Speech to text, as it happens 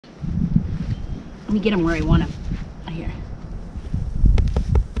Let me get him where I want him. Here.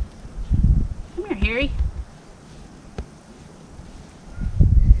 Come here, Harry.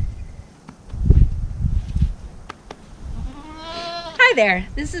 Hi there,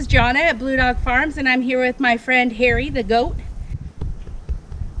 this is Giana at Blue Dog Farms, and I'm here with my friend Harry the goat.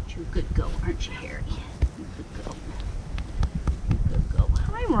 You're a good goat, aren't you, Harry? You're a good goat. You're a good goat.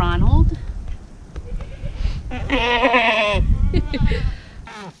 Hi, Ronald.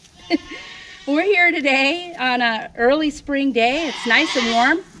 We're here today on an early spring day. It's nice and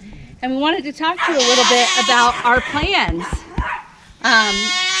warm, and we wanted to talk to you a little bit about our plans.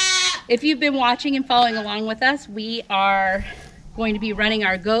 If you've been watching and following along with us, we are going to be running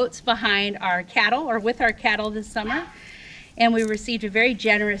our goats behind our cattle, or with our cattle, this summer. And we received a very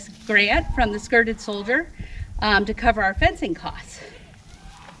generous grant from the Skirted Soldier to cover our fencing costs.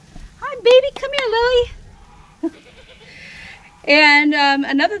 Hi, baby, come here, Lily. And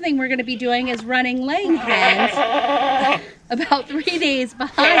another thing we're going to be doing is running laying hens about 3 days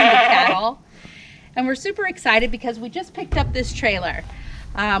behind the cattle. And we're super excited because we just picked up this trailer.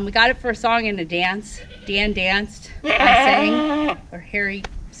 We got it for a song and a dance. Dan danced, I sang, or Harry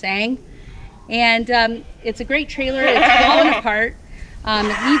sang. And it's a great trailer. It's falling apart.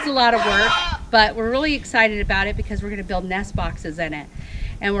 It needs a lot of work, but we're really excited about it because we're going to build nest boxes in it.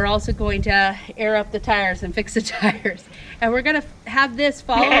 And we're also going to air up the tires and fix the tires. And we're going to have this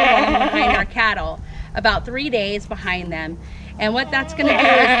follow along behind our cattle, about 3 days behind them. And what that's going to do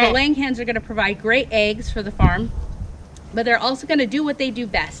is the laying hens are going to provide great eggs for the farm, but they're also going to do what they do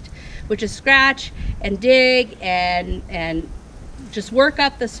best, which is scratch and dig and just work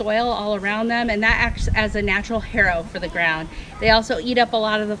up the soil all around them, and that acts as a natural harrow for the ground. They also eat up a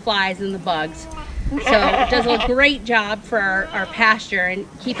lot of the flies and the bugs. So it does a great job for our pasture and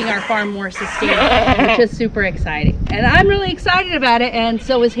keeping our farm more sustainable, which is super exciting. And I'm really excited about it, and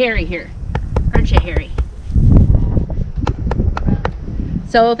so is Harry here. Aren't you, Harry?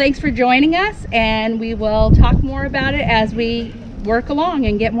 So thanks for joining us, and we will talk more about it as we work along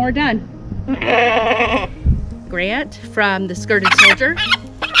and get more done. Grant from the Skirted Soldier.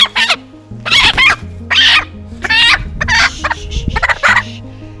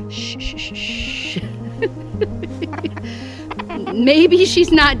 Maybe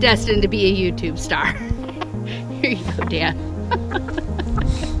she's not destined to be a YouTube star. Here you go, Dan.